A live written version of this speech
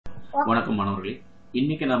வணக்கம் மாணவர்களே,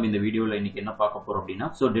 இன்னைக்கு நாம இந்த வீடியோல என்ன பார்க்க போறோம் அப்படின்னா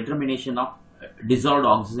determination of dissolved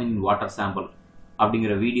oxygen in water sample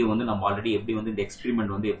அப்படிங்கிற வீடியோ நம்ம ஆல்ரெடி எப்படி இந்த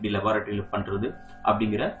எக்ஸ்பெரிமெண்ட் எப்படி லேபரட்டரியில பண்றது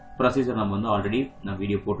அப்படிங்கிற ப்ரொசீஜர் நம்ம ஆல்ரெடி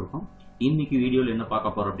வீடியோ போட்டிருக்கோம். இன்னைக்கு வீடியோல என்ன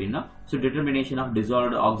பார்க்க போறோம் அப்படின்னா determination of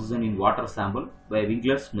dissolved oxygen in water sample by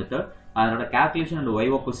Winkler's method. அதோட calculation and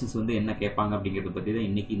viva questions என்ன கேட்பாங்க அப்படிங்கறத பத்தி தான்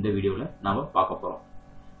இன்னைக்கு இந்த வீடியோல நாம பார்க்க போறோம்.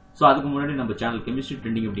 So அதுக்கு முன்னாடி நம்ம சேனல் கெமிஸ்ட்ரி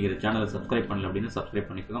ட்ரெண்டிங் அப்படிங்கிற சேனலை சப்ஸ்கிரைப் பண்ணல அப்படின்னா சப்ஸ்கிரைப்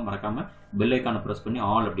பண்ணிக்கோங்க. மறக்காம பெல் ஐகானை பிரஸ் பண்ணி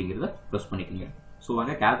ஆல் அப்படிங்கறத பிரஸ் பண்ணிக்கோங்க. ஸோ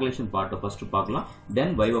வாங்க கால்குலேஷன் பார்ட்டை ஃபர்ஸ்ட் பார்க்கலாம்,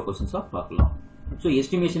 தென் வைவா கொஸ்டின்ஸாக பார்க்கலாம். So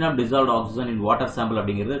estimation of dissolved oxygen in water sample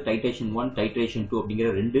அப்படிங்கிறது டைட்ரேஷன் 1 டைட்ரேஷன் 2 அப்படிங்கிற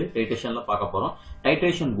ரெண்டு டைட்ரேஷன்ல பார்க்க போறோம்.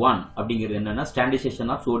 டைட்ரேஷன் 1 அப்படிங்கிறது என்னன்னா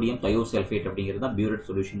ஸ்டாண்டர்டைசேஷன் ஆஃப் சோடியம் தயோசல்ஃபேட் அப்படிங்கிறது தான் பியூரேட்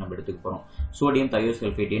சொல்யூஷன் நம்ம எடுத்துக்க போறோம். சோடியம்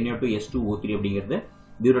தயோசல்ஃபேட் Na2S2O3 அப்படிங்கிறது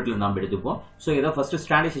பியூரேட்ல நாம எடுத்துப்போம். ஸோ இதை ஃபர்ஸ்ட்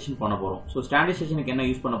ஸ்டாண்டர்டைசேஷன் பண்ண போறோம். ஸோ ஸ்டாண்டர்டைசேஷனுக்கு என்ன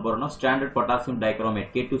யூஸ் பண்ண போறோம்னா ஸ்டாண்டர்ட் பொட்டாசியம் டைக்ரோமேட்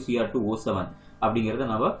K2Cr2O7 அப்படிங்கறத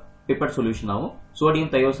நம்ம பிப்பட் சொல்யூஷனாகவும்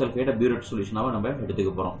சோடியம் தயோசல்ஃபேட் பியூரேட் சொல்யூஷனாகவும் நம்ம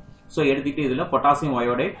எடுத்துக்க போறோம். ஸோ எடுத்துட்டு இதுல potassium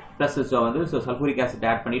iodide plus sulphuric acid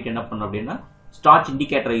add பண்ணிட்டு என்ன பண்ணோம் அப்படின்னா ஸ்டார்ச்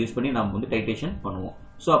இண்டிகேட்டரை யூஸ் பண்ணி நம்ம டைட்ரேஷன் பண்ணுவோம்.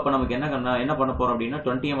 ஸோ அப்போ நமக்கு என்ன பண்ண போறோம் அப்படின்னா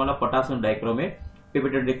 20 ml potassium dichromate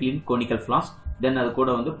pipeted clean conical flask, then அது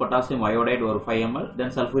கூட potassium iodide ஒரு 5 ml, then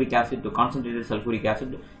sulfuric acid concentrated sulfuric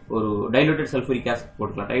acid ஒரு diluted sulfuric acid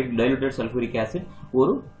போட்டுக்கலாம். diluted sulfuric acid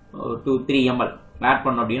ஒரு 2-3 ml ஆட்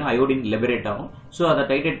பண்ணோம் அப்படின்னா அயோடின் லிபரேட் ஆகும். ஸோ அதை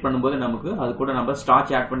டைட்ரேட் பண்ணும்போது நமக்கு அது கூட நம்ம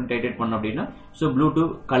ஸ்டார்ச் ஆட் பண்ணி டைட்ரேட் பண்ணோம் அப்படின்னா so blue to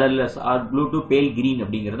colourless R blue to பேல் கிரீன்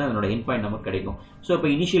அப்படிங்கிறது அதனோட எண்ட் பாயிண்ட் நமக்கு கிடைக்கும். ஸோ இப்போ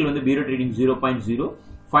இனிஷியல் பியூரேட் ரீடிங் 0.0,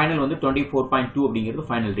 ஃபைனல் 24.2 அப்படிங்கிறது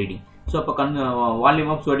ஃபைனல் ரீடிங். ஸோ அப்போ volume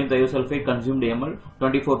of sodium thiosulphate consumed ml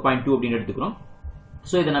 24.2 அப்படின்னு எடுத்துக்கிறோம்.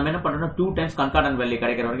 ஸோ இதை நம்ம என்ன பண்றோம்னா 2 times கன்கார்டன்ட் வேல்யூ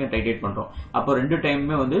கிடைக்கிற வரைக்கும் டைட்ரேட் பண்றோம். அப்போ ரெண்டு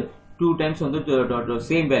டைமுமே 2 times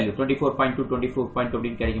சேம் வேல்யூ 24.2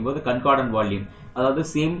 அப்படின்னு கிடைக்கும் போது கன்கார்டன்ட் வால்யூம், அதாவது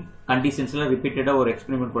சேம் கண்டிஷன்ஸ்ல ரிப்பீட்டடா ஒரு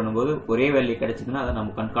எக்ஸ்பெரிமெண்ட் பண்ணும்போது ஒரே வேல்யூ கிடைச்சதுன்னா அதை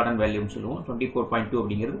நம்ம கன்கார்டன்ட் வேல்யூன்னு சொல்லுவோம். 24.2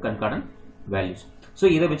 அப்படிங்கிறது கன்கார்டன்ட் வேல்யூஸ். ஸோ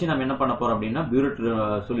இதை வச்சு நம்ம என்ன பண்ண போறோம் அப்படின்னா பியூரேட்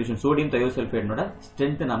சொல்யூஷன் சோடியம் தயோசல்ஃபேட்டோட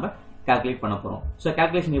ஸ்ட்ரென்த் நம்ம கால்குலேட் பண்ண போறோம். ஸோ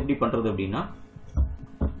கால்குலேஷன் எப்படி பண்றது அப்படின்னா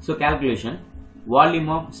so calculation volume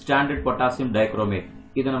of standard potassium dichromate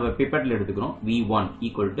இதை நம்ம பிப்பட்ல எடுத்துக்கிறோம். V1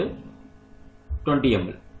 equal to 20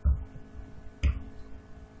 ml.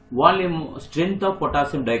 Volume strength of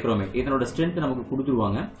potassium dichromate இதனோட ஸ்ட்ரென்த் நமக்கு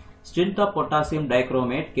கொடுத்துருவாங்க. Strength of potassium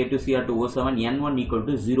dichromate K2Cr2O7 N1 equal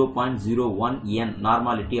to 0.01 N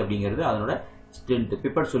normality அப்படிங்கிறது அதனோட strength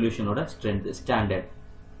pipette சொல்யூஷனோட strength standard.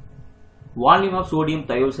 Volume of sodium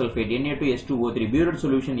thiosulphate Na2S2O3 பியூரேட்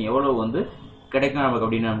solution எவ்வளவு கிடைக்கும் நமக்கு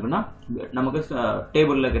அப்படின்னா நமக்கு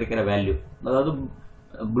டேபிள்ல கிடைக்கிற வேல்யூ, அதாவது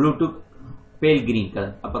ப்ளூ டு பேல் கிரீன்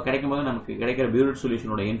கலர். அப்ப கிடைக்கும் போது நமக்கு கிடைக்கிற பியூரேட்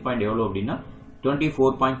சொல்யூஷனோட எண்ட் பாயிண்ட் எவ்வளவு அப்படின்னா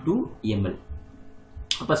 24.2 ml.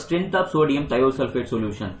 அப்ப strength of sodium thiosulphate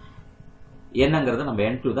solution என்னங்கிறத நம்ம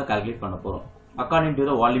N2 தான் கால்குலேட் பண்ண போறோம். According to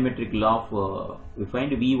the volumetric law of we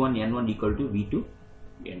find V1 N1 equal to V2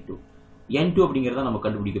 N2. N2 அப்படிங்கறத நம்ம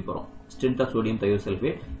கண்டுபிடிக்க போறோம். Strength of sodium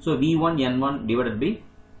thiosulphate. So V1 N1 divided by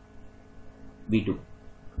V2.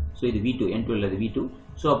 So இது V2 N2 இல்ல இது V2.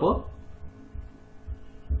 சோ அப்போ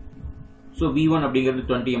V1 அப்படிங்கிறது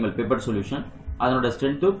 20 ml pipette solution, அதனோட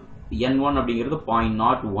ஸ்ட்ரென்த் N1 அப்படிங்கிறது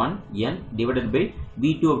 0.01 N divided by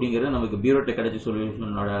V2 அப்படிங்கிறது நமக்கு பியூரேட் கிடைச்ச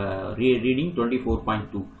சொல்யூஷனோட ரீடிங்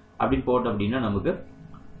 24.2 அப்படின்னு போட்டோம் அப்படின்னா நமக்கு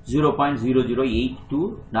 0.0082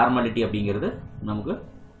 நார்மாலிட்டி அப்படிங்கிறது நமக்கு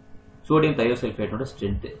sodium thiosulfate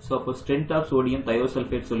strength. So, strength of sodium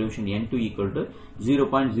thiosulfate solution N2 equal to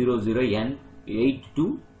 0.00N82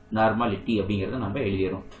 normality அப்படிங்கறத நம்ம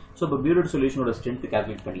எழுதிறோம். So, இப்போ பியூரேட் சொல்யூஷனோட strength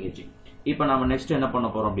கால்குலேட் பண்ணியாச்சு. இப்போ நாம நெக்ஸ்ட் என்ன பண்ண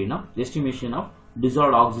போறோம் அப்படின்னா எஸ்டிமேஷன் ஆஃப்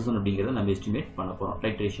dissolved oxygen அப்படிங்கறத நம்ம எஸ்டிமேட் பண்ண போறோம்.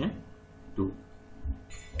 Titration 2.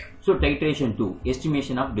 So, titration 2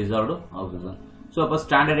 estimation of dissolved oxygen. So, அப்போ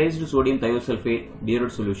standardized sodium thiosulfate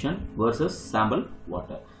பியூரேட் solution versus sample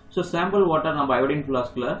water. So, sample water நம்ம iodine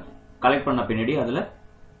flaskல கலெக்ட் பண்ண பின்னாடி அதுல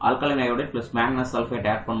alkaline iodide plus Magnus sulphate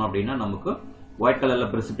add பண்ணோம் அப்படின்னா நமக்கு ஒயிட் கலர்ல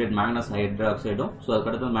பிரெசிபிடேட் மேக்னஸ் ஹைட்ராக்சைடும் ஸோ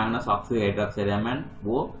அதுக்கடுத்து Magnus oxide hydroxide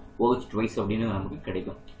MnOH twice அப்படின்னு நமக்கு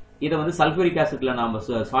கிடைக்கும். இதை சல்ஃபூரிக் ஆசிட்ல நம்ம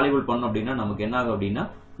சாலிபிள் பண்ணோம் அப்படின்னா நமக்கு என்ன ஆகும் அப்படின்னா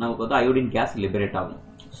நமக்கு அயோடின் கேஸ் லிபரேட் ஆகும்.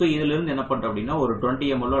 ஸோ இதுல இருந்து என்ன பண்றோம் அப்படின்னா ஒரு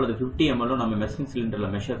 20 ml அல்லது 50 ml நம்ம மெஷரிங் சிலிண்டர்ல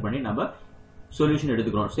மெஷர் பண்ணி நம்ம சொல்யூஷன்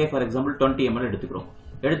எடுத்துக்கிறோம். சே ஃபார் எக்ஸாம்பிள் 20 ml எடுத்துக்கிறோம்.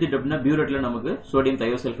 எடுத்துட்டு அப்படின்னா பியூரேட்ல நமக்கு சோடியம்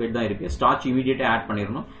தயோசல்ஃபேட் தான் இருக்கு. ஸ்டார்ச் இமீடியட்டா ஆட்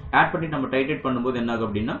பண்ணிடணும். ஆட் பண்ணி நம்ம டைட்ரேட் பண்ணும்போது என்ன ஆகும்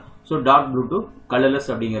அப்படின்னா டார்க் ப்ளூ டு கலர்லெஸ்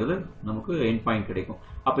அப்படிங்கிறது நமக்கு எண்ட் பாயிண்ட் கிடைக்கும்.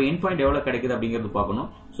 அப்ப எண்ட் பாயிண்ட் எவ்வளவு கிடைக்குது அப்படிங்கிறது பார்க்கணும்.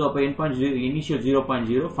 ஸோ அப்போ எண்ட் பாயிண்ட் இனிஷியல்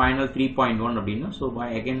 0.0 ஃபைனல் 3.1 அப்படின்னா so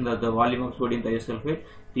again the volume of sodium thiosulphate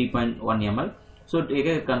 3.1 ml. So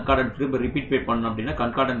concordant திரும்ப ரிப்பீட் பண்ணணும் அப்படின்னா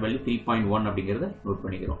கன்கார்டன்ட் வேல்யூ 3.1 அப்படிங்கிறத நோட்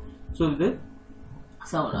பண்ணிக்கிறோம். ஸோ இது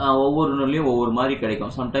ஒவ்வொரு நூல்லையும் ஒவ்வொரு மாதிரி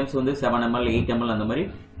கிடைக்கும். சம்டைம்ஸ் வந்து 7 ml 8 ml அந்த மாதிரி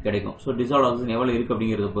கிடைக்கும். ஸோ டிசால்வ் ஆக்சிஜன் எவ்வளோ இருக்குது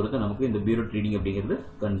அப்படிங்கிறத பொறுத்து நமக்கு இந்த பியூரட் ரீடிங் அப்படிங்கிறது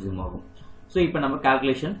கன்சியூம் ஆகும். ஸோ இப்போ நம்ம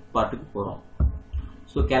கால்குலேஷன் பார்ட்டுக்கு போகிறோம்.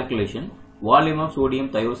 So calculation volume of sodium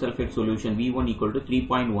thiosulphate solution V1 equal to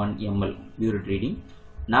 3.1 ml burette reading.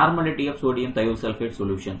 Normality of sodium thiosulphate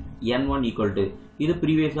solution N1 equal to இது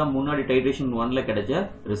ப்ரீவியஸாக முன்னாடி டைட்ரேஷன் 1ல கிடைச்ச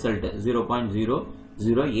result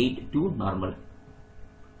 0.0082 normal.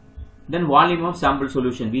 Then volume of sample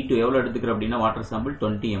solution V2 எவ்வளோ எடுத்துக்கிறோம் அப்படின்னா water sample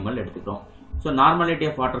 20 ml எடுத்துக்கிறோம். So normality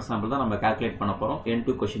of water sample தான் நம்ம கால்குலேட் பண்ண போகிறோம். N2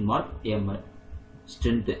 question mark ml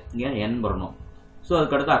strength இங்கே n வரணும். ஸோ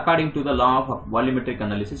அதுக்கடுத்து according to the law of volumetric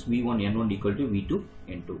analysis V1 N1 equal to V2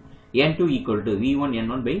 N2. N2 equal to V1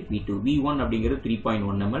 N1 by V2. V1 அப்படிங்கிறது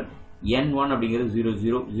 3.1 ml, N1 அப்படிங்கிறது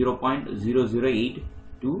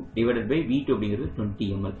 0.0082 divided by V2 அப்படிங்கிறது 20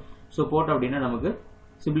 ml. So போட்டோம் அப்படின்னா நமக்கு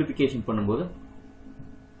simplification பண்ணும்போது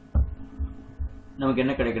நமக்கு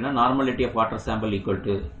என்ன கிடைக்குன்னா normality of water sample equal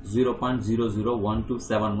to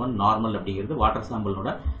 0.001271 normal அப்படிங்கிறது வாட்டர் சாம்பிளோட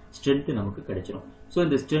ஸ்ட்ரென்த் நமக்கு கிடைச்சிடும். ஸோ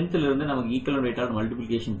இந்த ஸ்ட்ரென்த்ல இருந்து நமக்கு ஈக்குவல் ரேட்டால்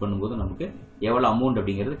மல்டிபிளிகேஷன் பண்ணும்போது நமக்கு எவ்வளோ அமௌண்ட்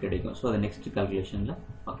அப்படிங்கிறது கிடைக்கும். ஸோ அதை நெக்ஸ்ட் கால்குலேஷன்ல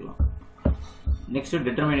பார்க்கலாம். Next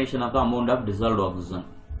determination of the amount of dissolved oxygen.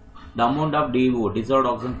 The amount of DO dissolved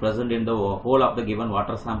oxygen present in the whole of the given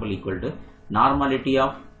water sample equal to normality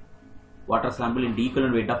of water sample into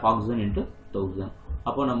equivalent weight of oxygen into 1000.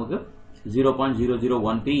 அப்போ நமக்கு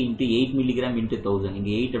 0.0013 into 8 mg into 1000.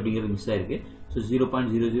 இங்கே 8 அப்படிங்கிறது miss ஆயிருக்கு. So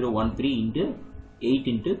 0.0013 into 8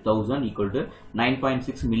 into 1000 equal to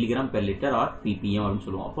 9.6 mg per liter or ppm அப்படின்னு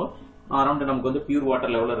சொல்லுவோம். அப்போ around நமக்கு வந்து பியூர்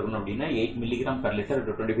வாட்டர் லெவலில் இருக்கணும் அப்படின்னா 8 mg per liter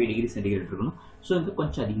 25 degree centigrade இருக்கணும். ஸோ இது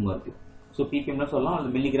கொஞ்சம் அதிகமாக இருக்குது. ஸோ ppmல சொல்லலாம், அது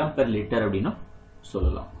மில்லிகிராம் பெர் லிட்டர் அப்படின்னு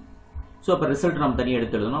சொல்லலாம். ஸோ அப்போ ரிசல்ட் நம்ம தனியாக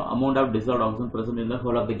எடுத்து எழுதணும். Amount of dissolved oxygen present in the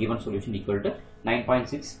whole of the given solution equal to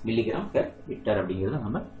 9.6 milligram per litre அப்படிங்கிறத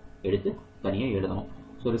நம்ம எடுத்து தனியாக எழுதணும்.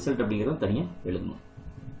 ஸோ ரிசல்ட் அப்படிங்கிறத தனியாக எழுதணும்.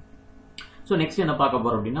 ஸோ நெக்ஸ்ட் என்ன பார்க்க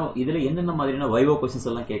போகிறோம் அப்படின்னா இதில் என்னென்ன மாதிரியான வைவோ கொஸ்டின்ஸ்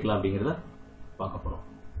எல்லாம் கேட்கலாம் அப்படிங்கிறத பார்க்க போகிறோம்.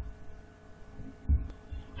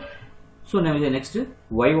 So next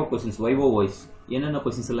vivo questions, vivo voice என்னென்ன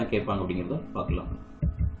கொஸ்டின்ஸ் எல்லாம் கேட்பாங்க அப்படிங்கிறத பார்க்கலாம்.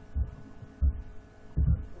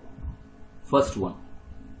 First one,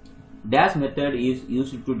 dash method is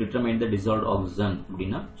used to determine the dissolved oxygen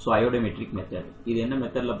அப்படின்னா ஸோ அயோடோமெட்ரிக் மெத்தட். இது என்ன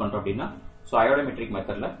மெத்தடில் பண்ணுறோம் அப்படின்னா ஸோ அயோடோமெட்ரிக்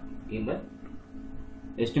மெத்தடில் இந்த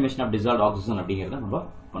எஸ்டிமேஷன் ஆஃப் டிசால்வ்ட் ஆக்சிஜன் அப்படிங்கிறத நம்ம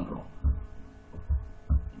பண்ணுறோம்.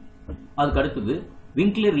 அதுக்கு அடுத்தது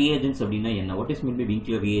விங்க்லர் ரியேஜென்ட்ஸ் அப்படின்னா என்ன, what is mean by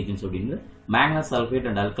Winkler reagents அப்படின்னு Magnus sulphate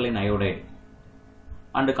and alkaline iodide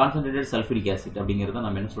and concentrated sulphuric acid அப்படிங்கிறத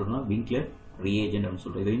நம்ம என்ன சொல்றோம்னா விங்க்லர் ரியேஜென்ட் அப்படின்னு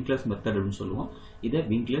சொல்றோம். இது விங்க்லர்ஸ் மெத்தட் அப்படின்னு சொல்லுவோம். இதை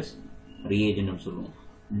விங்க்லர்ஸ் ரியேஜென்ட் அப்படின்னு சொல்லுவோம்.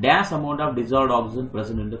 Dash amount of dissolved oxygen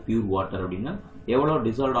present in the pure water அப்படின்னா எவ்வளோ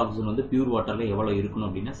டிசால்வ்ட் ஆக்சிஜன் வந்து பியூர் வாட்டர்ல எவ்வளோ இருக்கணும்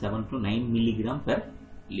அப்படின்னா 7 to 9 milligram per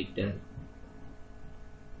litre.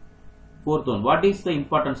 Fourth one, what is the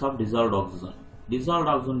importance of dissolved oxygen? Dissolved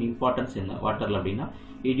oxygen importance என்ன வாட்டர்ல அப்படின்னா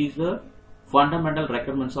it is the fundamental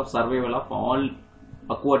requirements of survival of all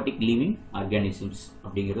aquatic living organisms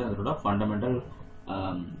அப்படிங்கிறது அதோட fundamental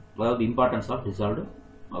the importance of dissolved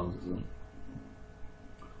oxygen.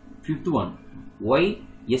 Fifth one, why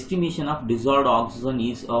estimation of dissolved oxygen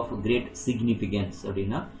is of great significance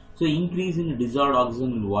அப்படின்னா so increase in dissolved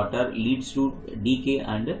oxygen in water leads to decay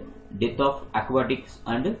and death of aquatics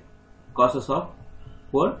and causes of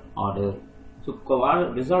poor order. So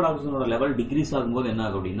dissolved oxygen level decrease ஆகும்போது என்ன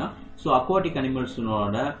ஆகும் அப்படின்னா so aquatic animals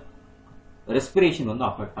respiration வந்து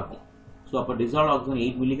affect ஆகும். so அப்போ dissolved oxygen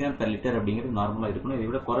 8 mg per liter அப்படிங்கிறது நார்மலாக இருக்கணும். இதை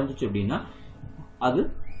விட குறைஞ்சிச்சு அப்படின்னா அது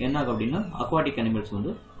என்ன ஆகும் அப்படின்னா aquatic animals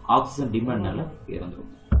வந்து oxygen demand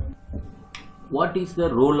இறந்துரும். What is the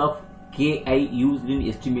role of Ki used in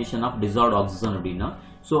estimation of dissolved oxygen அப்படின்னா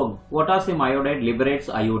so potassium iodide liberates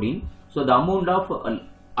iodine. so the amount of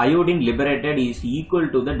iodine liberated is equal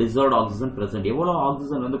to the dissolved oxygen present. எவ்வளவு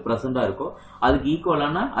oxygen வந்து பிரசண்டா இருக்கோ அதுக்கு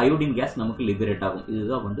ஈக்குவலான iodine case நமக்கு liberate ஆகும்.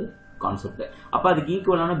 இதுதான் வந்து கான்செப்ட். அப்ப அதுக்கு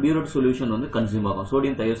ஈக்குவலான பியூரட் சொல்யூஷன் வந்து கன்சியூம் ஆகும்,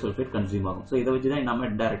 சோடியம் தயோசல்ஃபேட் கன்சியூம் ஆகும். ஸோ இதை வச்சு தான் நம்ம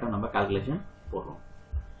டைரக்டா நம்ம கால்குலேஷன் போடுறோம்.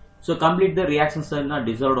 So complete the reactions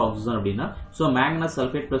dissolved oxygen அப்படின்னா so Magnus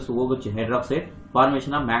sulphate plus OH hydroxide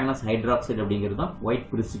formation of Magnus hydroxide அப்படிங்கிறது தான் ஒயிட்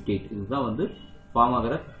பிரிசிபிடேட். இதுதான் வந்து ஃபார்ம்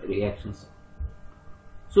ஆகிற reactions.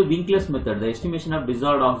 So Winkler's method, the estimation of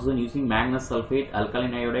dissolved oxygen using manganese sulfate,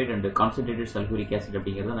 alkaline iodide and concentrated sulfuric acid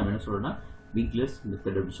அப்படிங்கிறத நம்ம என்ன சொல்றோம்னா Winkler's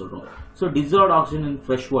method அப்படி சொல்றோம். So dissolved oxygen in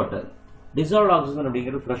fresh water. Dissolved oxygen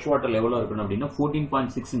அப்படிங்கிறது fresh water level இருக்கணும் அப்படின்னா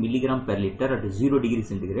 14.6 mg per liter at 0 degree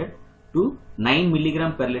centigrade to 9 mg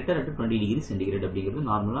per liter at 20 degree centigrade அப்படிங்கிறது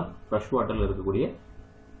நார்மலா fresh waterல இருக்கக்கூடிய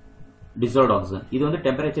dissolved oxygen. இது வந்து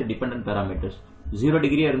temperature dependent parameters. 0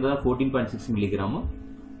 degree இருந்தா 14.6 mg,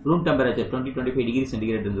 room temperature 20-25 degree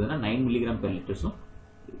centigrade இருந்ததுன்னா 9 mg per liter,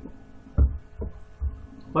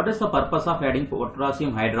 What is the purpose of adding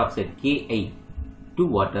potassium hydroxide Ki to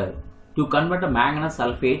water? To convert a manganese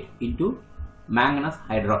sulfate into manganese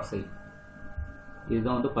hydroxide. This is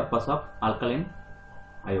the purpose of alkaline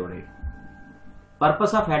iodide.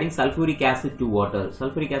 Purpose of adding sulfuric acid to water.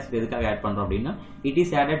 Sulfuric acid எதுக்காக add பண்றோம் அப்படின்னா, it is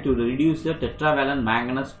added to reduce the tetravalent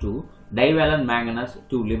manganese to divalent manganese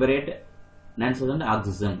to liberate non-suffusant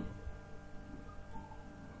oxygen.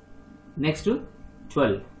 Next to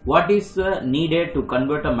 12. What is needed to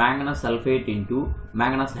convert a manganese sulfate into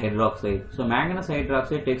manganese hydroxide? So manganese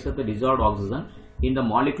hydroxide takes up the dissolved oxygen in the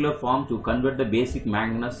molecular form to convert the basic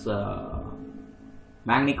manganese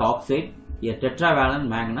manganic oxide a tetravalent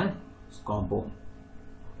manganese compound.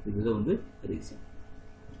 This is the reason.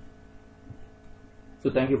 So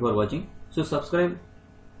thank you for watching. So subscribe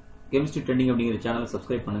chemistry trending அப்படிங்கிற சேனலை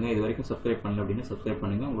subscribe பண்ணுங்க. இது வரைக்கும் subscribe பண்ணல அப்படின்னா subscribe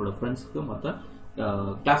பண்ணுங்க. உங்களோட ஃப்ரெண்ட்ஸ்க்கு மற்ற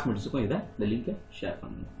கிளாஸ்மேட்ஸுக்கும் இந்த லிங்கை ஷேர்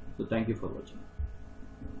பண்ணுங்க. So thank you for watching.